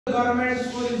Government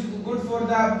school is good for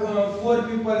the poor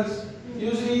people.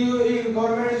 Usually,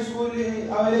 government school is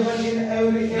available in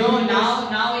every. No,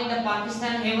 now in the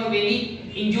Pakistan have a very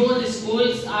enjoyed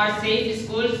schools are safe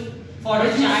schools for the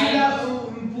child.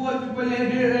 Poor people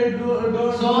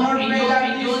don't So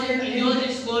pay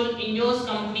school, Indio's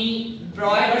company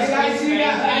provide I see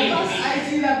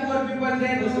the poor people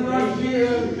they do not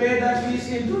pay the fees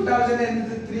in 2000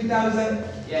 and 3000.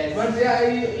 Yes. But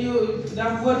the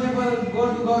poor people go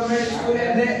to government school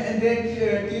and they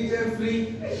teach free.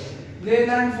 They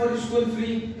learn for school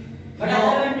free. But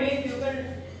other countries people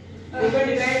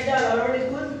divide the government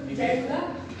school.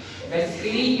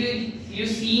 Basically, you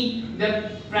see the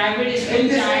private school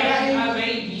child are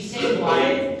very decent one,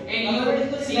 and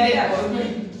you see the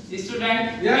government student.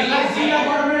 Yes, I see the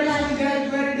government school they are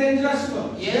very dangerous.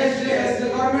 Yes, the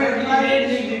government school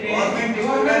student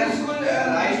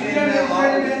is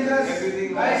very dangerous.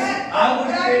 How would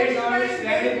you say government is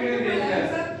dangerous?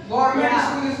 Government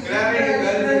school is very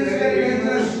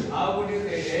dangerous. How would you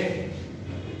say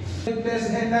Place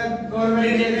in the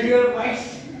government. your voice?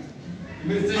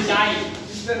 Mr. Shai.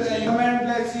 Government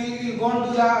place you go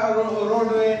to the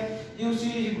roadway, you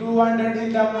see 200 in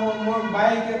the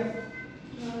bike.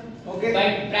 Okay.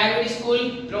 But private school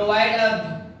provide a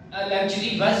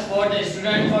luxury bus for the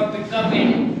student for pickup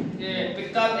and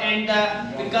pickup.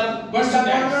 But the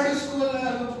government school,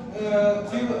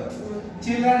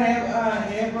 children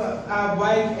have a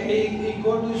bike. He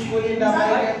go to school in the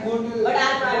bike and go to. But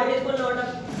our private school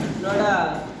not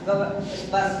a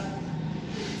bus.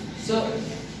 So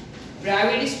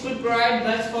private school provide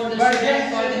bus for the But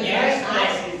student for the nearest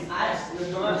classes. The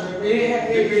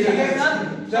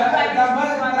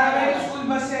private school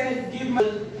bus give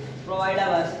Provide a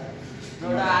bus.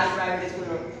 Not our private school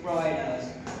provide a bus.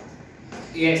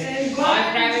 Yes. All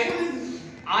private.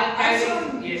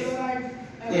 Yes.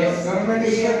 Yes, government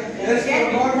is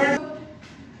government.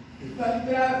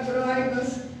 Provide bus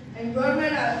and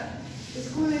government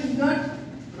school is not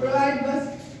provide bus.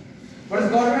 But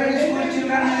government school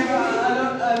children have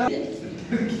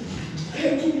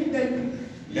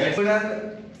Student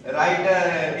write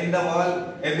in the wall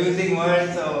abusing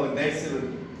words, so that's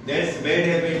bad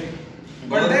habit.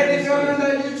 But that is not the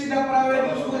you see the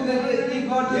private school they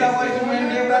go to the washroom and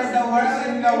they write the words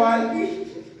in the wall.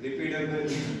 Repeat again.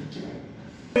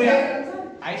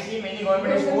 I see many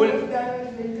government school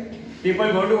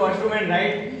people go to washroom and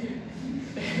write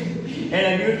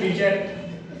and abuse teacher.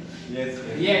 Yes.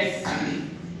 Yes.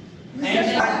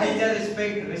 And teacher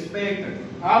respect.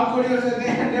 How could you say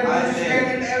they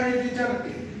respect every teacher?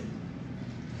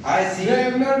 I see. They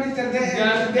have no teacher.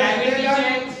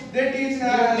 They teach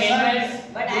Mentors,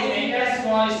 But I think mentors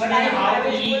for student how to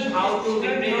teach, how to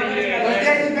represent their but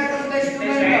that depends on the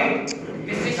student.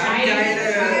 Mr. Some Shai.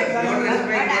 child not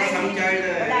respect, some child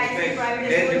respect.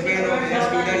 They depend on the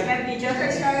student.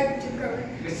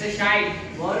 Mr. Shai.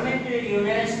 Government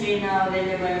university now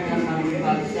available in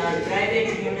Pakistan. Private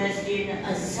university in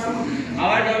Assam.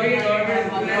 Our topic is private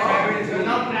school.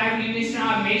 Now private universities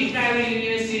are many private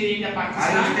universities in the Are you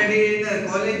Pakistan. study in the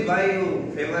college? Why you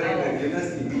favorite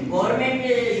university? Government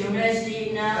university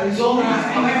in So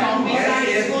our topic Yes,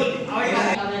 is school. Our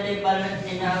topic. available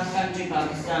in our country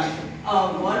Pakistan.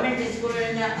 Government school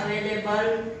is available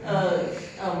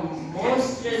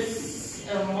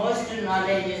most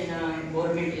knowledge in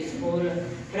government school.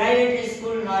 Private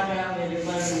school not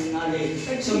available knowledge.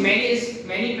 So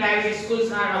many private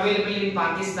schools are available in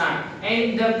Pakistan,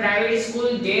 and the private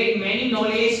school get many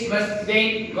knowledge but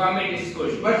than government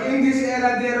school. But in this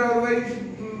era, there are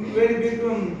very big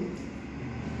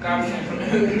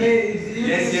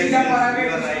Yes,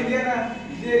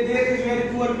 there is very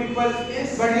poor people,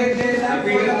 but yet they learn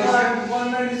for the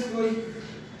government school.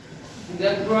 The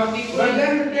poor people. But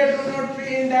then they do not pay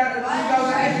in that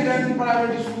 2000 in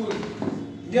private school.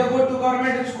 They go to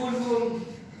government school.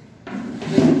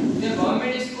 The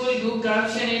government school do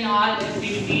corruption in all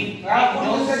activities.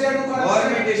 Government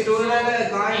Government student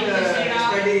can't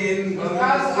study in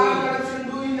government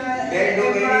school. They do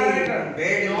very bad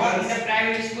In works. the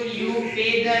private school, you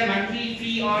pay the monthly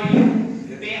fee or you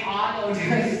pay all of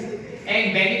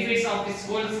and benefits of the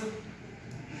schools.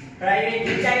 Private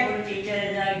teachers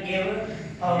give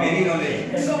Many knowledge.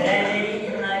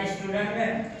 primary student.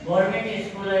 Government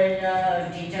school is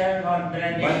teacher not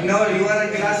primary. But now you are a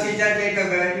class teacher, take a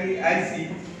guarantee. I see.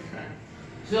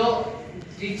 So,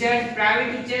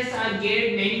 private teachers are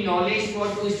get many knowledge for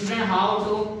to student how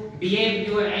to behave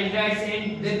your elders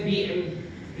and the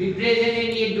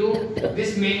representative do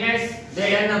this manners.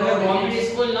 They learn The about government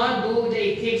school not do the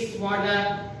ethics for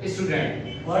the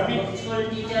student. Government school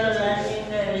teacher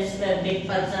learning respect big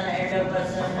person, elder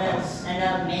person,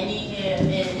 and many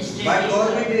But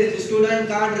government student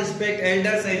can't respect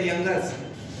elders and youngers.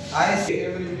 I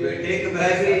take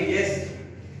bribery, yes.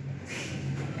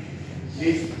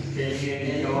 Please tell me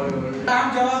any government.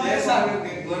 Yes,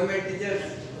 government teachers.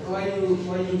 Why you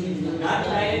give them? not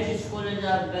private school is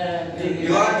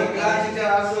You are the class teacher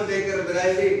also take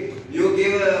bribery. You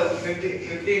give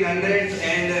 1500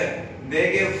 and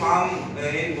they give form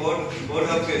in board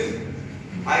office.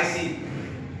 I see.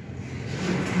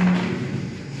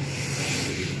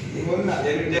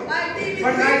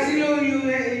 But I see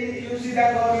you see the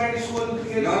government school.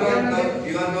 No,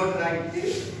 you are not right.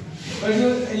 But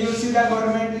you see the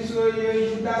government school,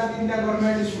 you talk in the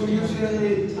government school, you talk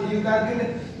give bribery.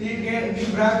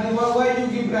 Why you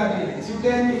give bribery? You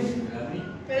tell me.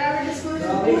 Private school is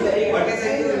What is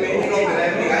the meaning of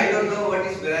bribery? I don't know what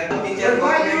is bribery. Teacher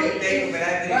government take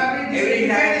bribery. Every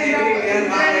time,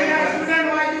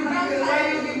 Why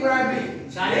you give bribery?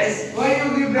 Yes. Why you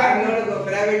give I am bribery? not a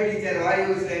private teacher. Why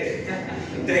you say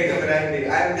take a bribery? I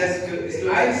am just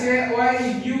student. I say why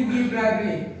you give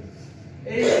bribery?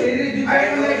 It is I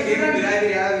depend on don't the give student.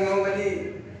 bribery. I have no money.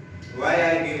 Why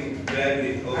I give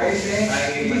bribery? Oh, I say I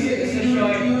give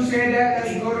money. you say that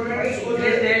as government school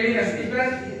Just tell me is something.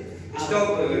 different. Stop,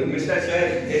 Mr.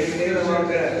 Shoaib. Tell me about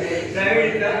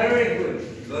Private school.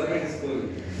 government school.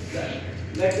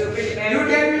 Let's open You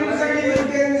tell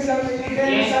me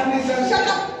something. Shut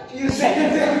up. You say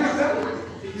tell me something.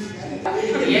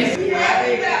 Yes.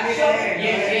 Private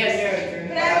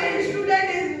Yes. student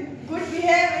is good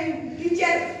behaving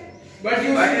teacher. But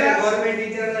you But see that. government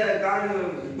teacher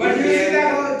can't. But you see that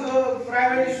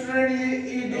private student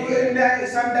he do in that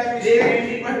sometimes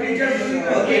mistake. But teacher do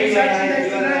Okay,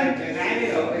 student.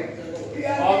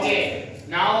 Okay.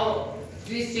 Now,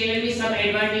 please tell me some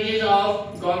advantages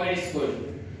of government school.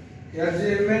 Yes,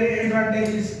 there are many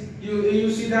advantages.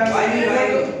 You see that. Why?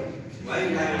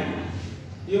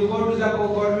 You go to the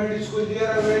government school. There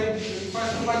are very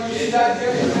first of all you see that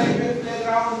there is a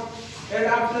playground. And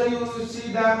after you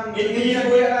see the teacher,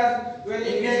 there are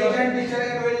very intelligent teacher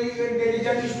and very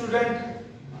intelligent student.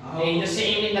 In the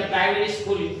same in the private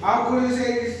school. How could you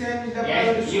say this same in the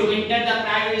private Yes, you school? enter the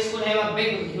private school, have a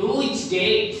big, huge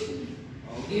gate.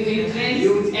 You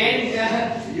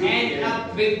entrance and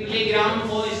a big playground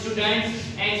for students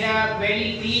and a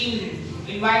very clean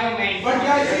environment. But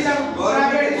guys, see the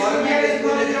private school there is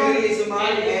school is no very smart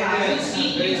And and you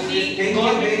see thinking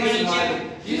government very smart. furniture.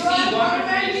 You see government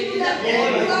furniture is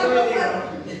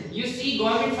old. You see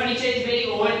government furniture is very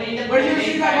old in the But you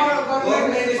see the Government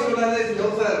government school. school is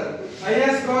loafer.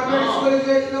 Yes, government No. school is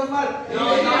very normal. No,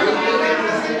 not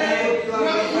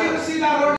You see the road.